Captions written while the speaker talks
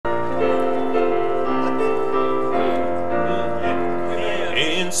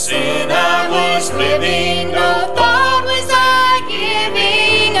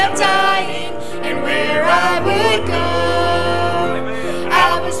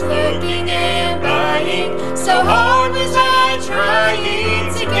was looking and buying. So hard was I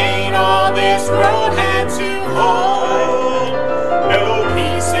trying to gain all this world had to hold. No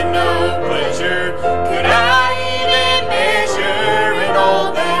peace and no pleasure could I even measure in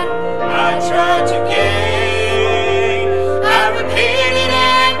all that I tried to gain. I repented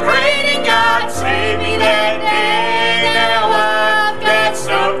and prayed and God saved me that day. Now I've got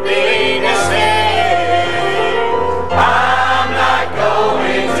something to say. I'm not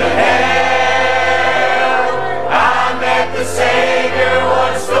going to hell. I met the Savior,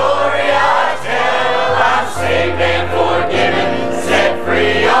 what a story